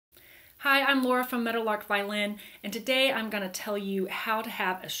Hi, I'm Laura from Meadowlark Violin, and today I'm going to tell you how to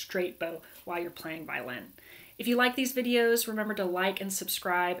have a straight bow while you're playing violin. If you like these videos, remember to like and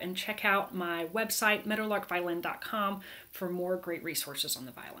subscribe and check out my website, meadowlarkviolin.com, for more great resources on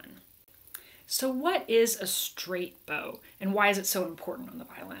the violin. So what is a straight bow, and why is it so important on the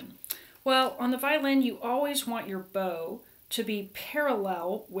violin? Well, on the violin, you always want your bow to be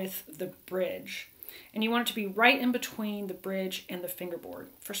parallel with the bridge. And you want it to be right in between the bridge and the fingerboard,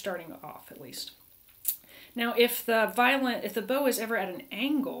 for starting off at least. Now, if the bow is ever at an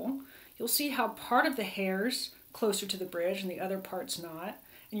angle, you'll see how part of the hair's closer to the bridge and the other part's not.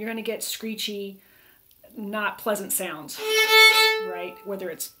 And you're going to get screechy, not pleasant sounds, right? Whether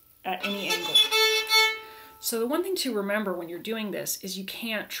it's at any angle. So the one thing to remember when you're doing this is you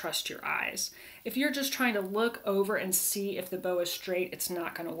can't trust your eyes. If you're just trying to look over and see if the bow is straight, it's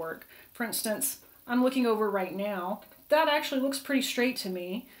not going to work. For instance, I'm looking over right now. That actually looks pretty straight to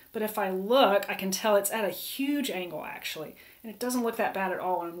me, but if I look, I can tell it's at a huge angle actually, and it doesn't look that bad at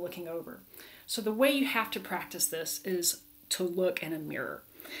all when I'm looking over. So the way you have to practice this is to look in a mirror.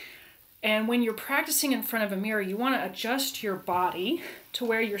 And when you're practicing in front of a mirror, you want to adjust your body to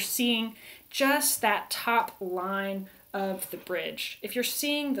where you're seeing just that top line of the bridge. If you're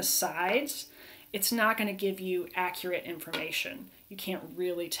seeing the sides, it's not going to give you accurate information. You can't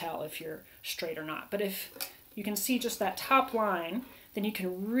really tell if you're straight or not. But if you can see just that top line, then you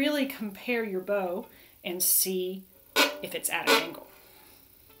can really compare your bow and see if it's at an angle.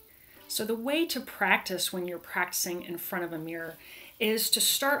 So the way to practice when you're practicing in front of a mirror is to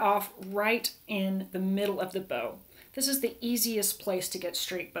start off right in the middle of the bow. This is the easiest place to get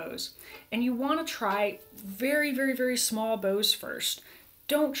straight bows. And you want to try very, very, very small bows first.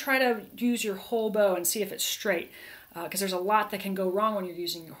 Don't try to use your whole bow and see if it's straight, because there's a lot that can go wrong when you're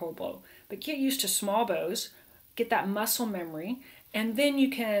using your whole bow. But get used to small bows, get that muscle memory, and then you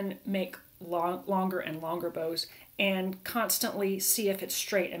can make longer and longer bows and constantly see if it's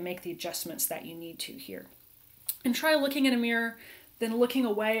straight and make the adjustments that you need to here. And try looking in a mirror, then looking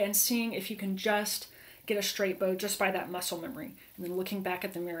away and seeing if you can just get a straight bow just by that muscle memory, and then looking back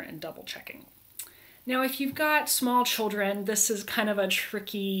at the mirror and double checking. Now, if you've got small children, this is kind of a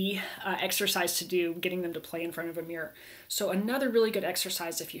tricky exercise to do, getting them to play in front of a mirror. So another really good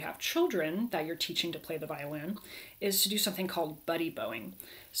exercise if you have children that you're teaching to play the violin is to do something called buddy bowing.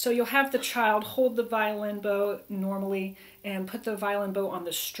 So you'll have the child hold the violin bow normally and put the violin bow on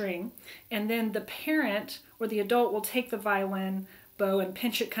the string, and then the parent or the adult will take the violin bow and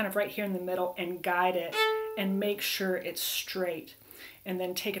pinch it kind of right here in the middle and guide it and make sure it's straight. And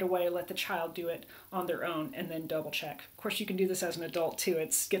then take it away, let the child do it on their own, and then double check. Of course, you can do this as an adult too.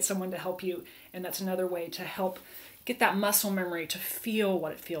 It's get someone to help you, and that's another way to help get that muscle memory to feel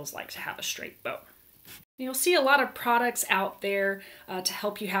what it feels like to have a straight bow. You'll see a lot of products out there to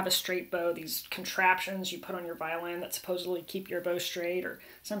help you have a straight bow, these contraptions you put on your violin that supposedly keep your bow straight, or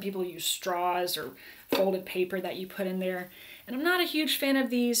some people use straws or folded paper that you put in there. And I'm not a huge fan of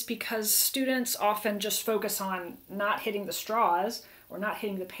these because students often just focus on not hitting the straws or not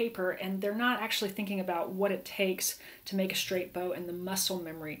hitting the paper, and they're not actually thinking about what it takes to make a straight bow and the muscle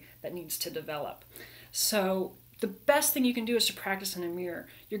memory that needs to develop. So the best thing you can do is to practice in a mirror.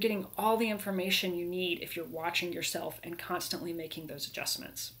 You're getting all the information you need if you're watching yourself and constantly making those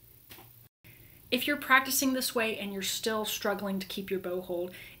adjustments. If you're practicing this way and you're still struggling to keep your bow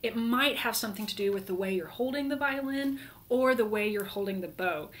hold, it might have something to do with the way you're holding the violin or the way you're holding the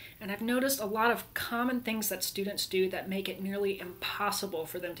bow. And I've noticed a lot of common things that students do that make it nearly impossible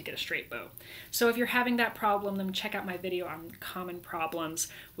for them to get a straight bow. So if you're having that problem, then check out my video on common problems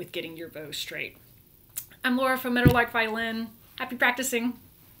with getting your bow straight. I'm Laura from Meadowlark Violin. Happy practicing!